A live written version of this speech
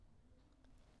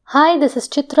Hi, this is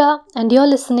Chitra, and you're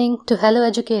listening to Hello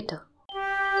Educator.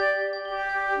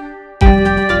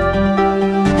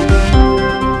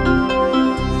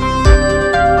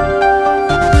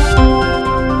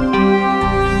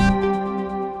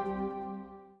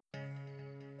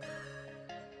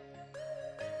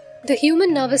 The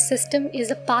human nervous system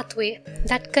is a pathway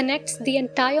that connects the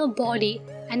entire body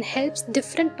and helps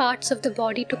different parts of the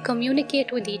body to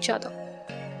communicate with each other.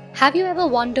 Have you ever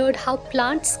wondered how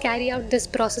plants carry out this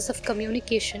process of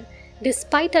communication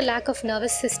despite a lack of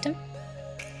nervous system?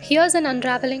 Here's an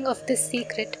unraveling of this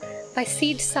secret by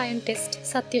seed scientist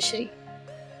Satyashri.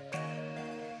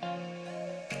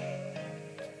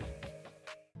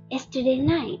 Yesterday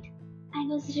night, I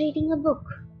was reading a book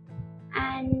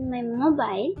and my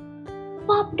mobile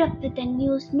popped up with a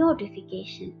news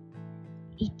notification.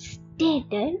 It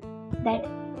stated that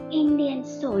Indian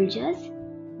soldiers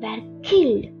were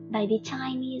killed by the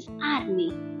Chinese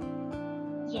army.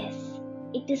 Yes,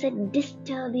 it is a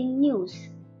disturbing news,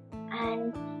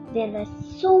 and there were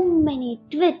so many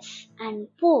tweets and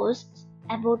posts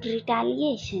about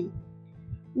retaliation.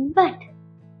 But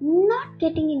not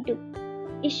getting into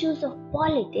issues of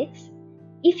politics,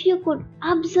 if you could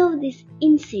observe these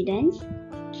incidents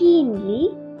keenly,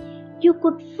 you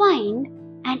could find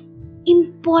an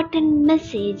important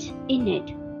message in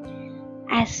it.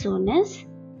 As soon as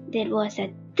there was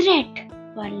a threat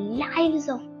for lives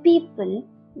of people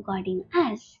guarding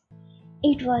us,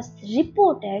 it was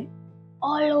reported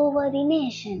all over the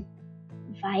nation.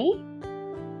 Why?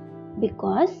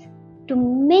 Because to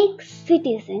make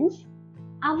citizens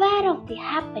aware of the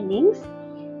happenings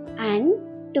and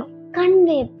to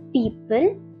convey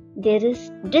people there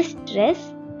is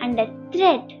distress and a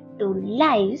threat to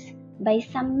lives by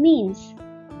some means,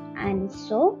 and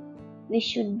so we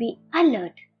should be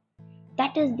alert.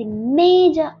 That is the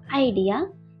major idea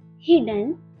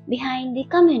hidden behind the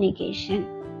communication.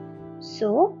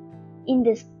 So in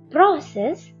this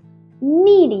process,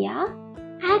 media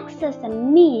acts as a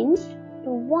means to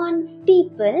warn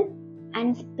people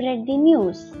and spread the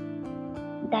news.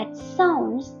 That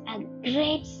sounds a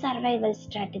great survival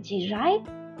strategy, right?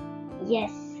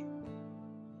 Yes,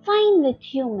 fine with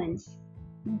humans.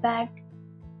 But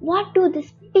what do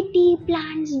these petty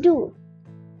plants do?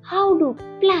 How do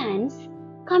plants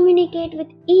communicate with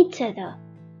each other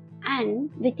and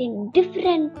within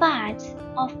different parts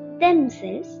of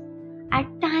themselves at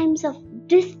times of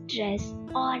distress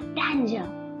or danger?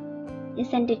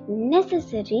 Isn't it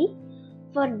necessary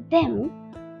for them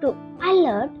to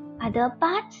alert other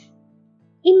parts?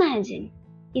 Imagine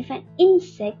if an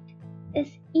insect is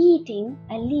eating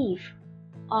a leaf,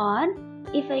 or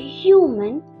if a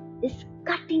human is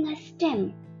cutting a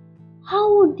stem.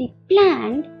 How would the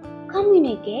plant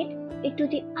communicate it to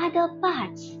the other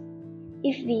parts?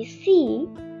 If we see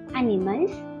animals,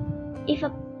 if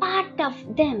a part of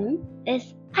them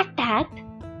is attacked,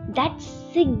 that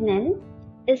signal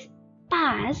is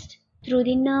passed through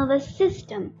the nervous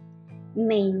system,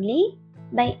 mainly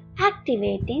by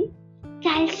activating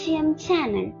calcium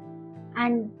channel,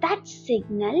 and that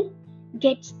signal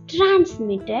gets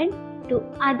transmitted to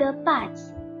other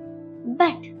parts.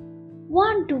 But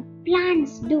what do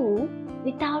plants do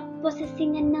without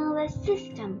possessing a nervous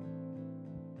system?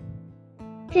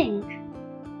 Think.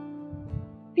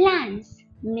 Plants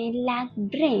may lack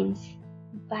brains,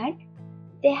 but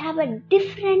they have a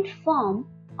different form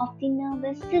of the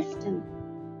nervous system.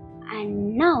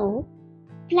 And now,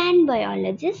 plant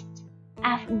biologists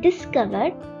have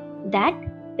discovered that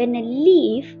when a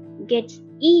leaf gets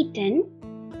eaten,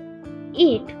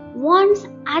 it warns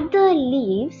other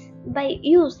leaves by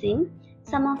using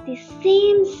some of the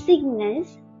same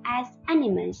signals as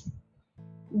animals.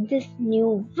 This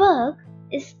new work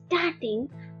is starting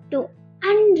to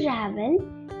unravel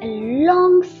a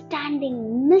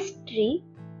long-standing mystery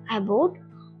about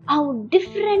how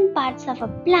different parts of a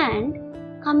plant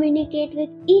communicate with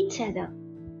each other.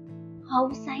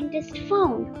 How scientists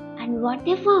found and what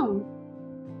they found.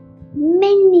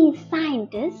 Many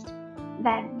scientists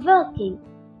were working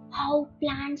how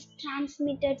plants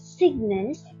transmitted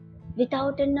signals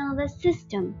without a nervous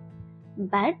system.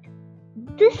 But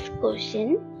this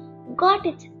question got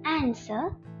its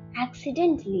answer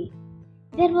accidentally.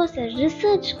 There was a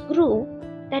research group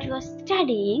that was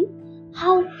studying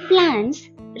how plants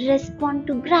respond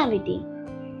to gravity.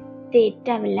 They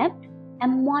developed a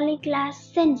molecular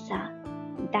sensor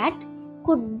that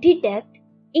could detect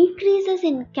increases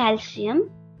in calcium,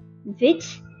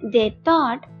 which they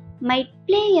thought might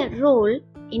play a role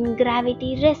in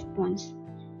gravity response.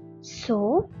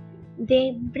 So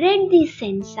they bred the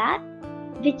sensor,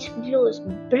 which glows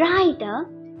brighter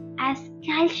as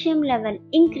calcium level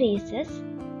increases,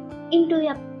 into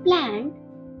a plant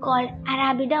called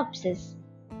Arabidopsis.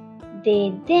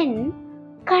 They then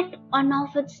cut one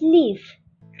of its leaf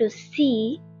to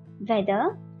see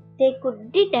whether they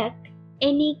could detect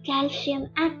any calcium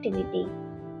activity.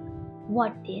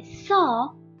 What they saw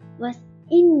was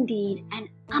indeed an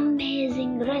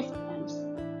amazing response.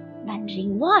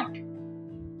 Wondering what?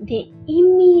 They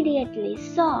immediately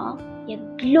saw a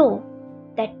glow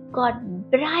that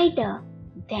got brighter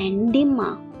then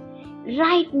dimmer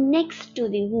right next to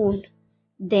the wound.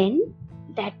 Then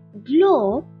that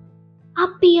glow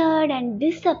appeared and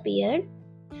disappeared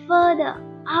further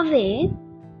away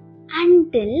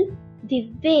until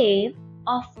the wave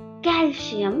of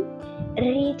calcium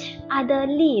reached other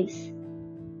leaves.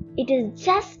 It is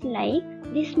just like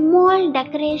the small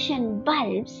decoration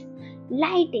bulbs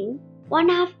lighting one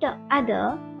after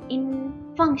other in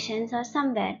functions or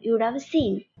somewhere you would have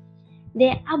seen.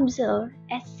 They observed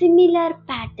a similar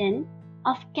pattern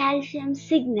of calcium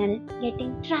signal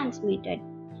getting transmitted.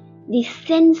 The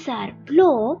sensor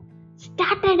glow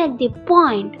started at the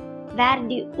point where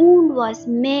the wound was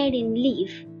made in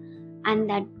leaf, and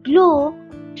that glow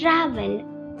traveled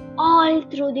all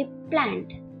through the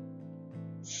plant.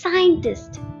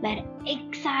 Scientists were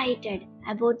excited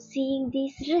about seeing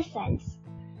these results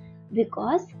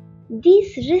because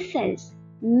these results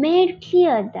made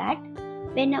clear that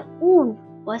when a wound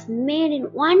was made in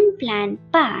one plant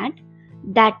part,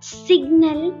 that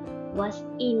signal was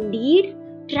indeed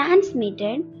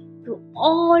transmitted to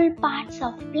all parts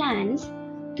of plants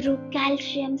through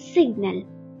calcium signal,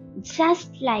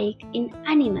 just like in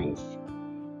animals.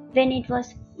 When it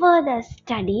was further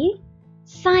studied,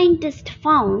 scientists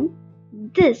found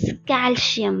this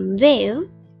calcium wave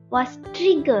was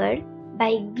triggered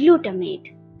by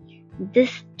glutamate.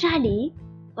 This study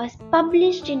was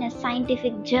published in a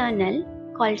scientific journal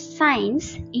called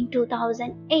Science in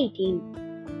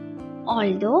 2018.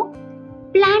 Although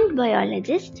plant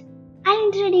biologists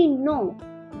already know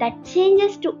that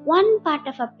changes to one part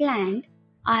of a plant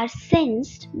are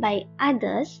sensed by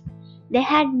others, they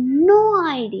had no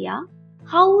idea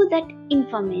how that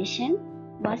information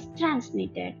was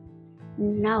transmitted.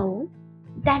 Now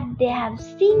that they have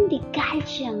seen the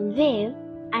calcium wave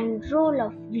and role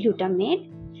of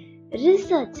glutamate,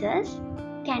 researchers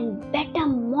can better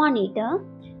monitor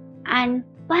and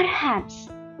perhaps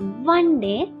one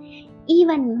day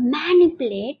even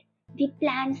manipulate the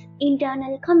plant's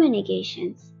internal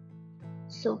communications.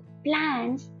 So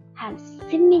plants have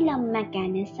similar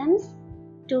mechanisms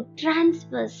to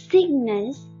transfer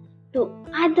signals to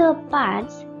other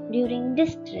parts during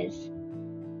distress.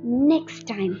 Next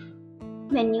time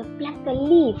when you pluck a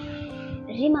leaf,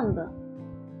 remember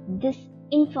this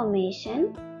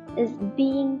information is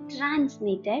being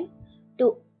transmitted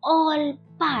to all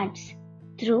parts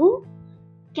through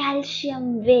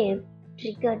calcium wave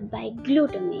triggered by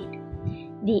glutamate.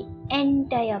 The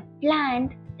entire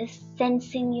plant is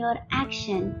sensing your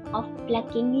action of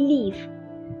plucking leaf.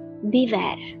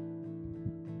 Beware.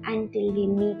 Until we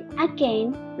meet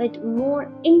again with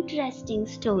more interesting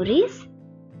stories,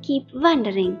 keep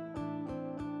wondering.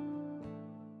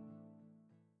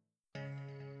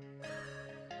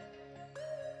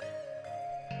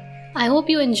 I hope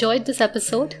you enjoyed this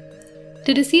episode.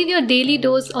 To receive your daily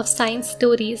dose of science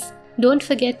stories, don't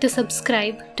forget to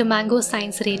subscribe to Mango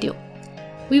Science Radio.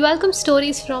 We welcome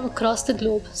stories from across the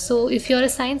globe, so if you're a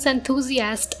science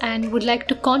enthusiast and would like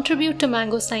to contribute to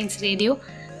Mango Science Radio,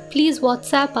 please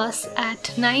WhatsApp us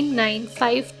at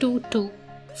 99522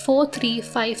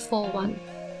 43541.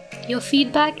 Your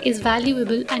feedback is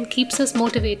valuable and keeps us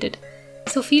motivated,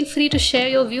 so feel free to share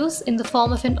your views in the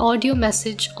form of an audio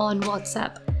message on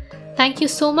WhatsApp. Thank you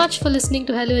so much for listening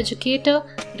to Hello Educator.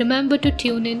 Remember to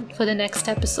tune in for the next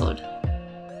episode.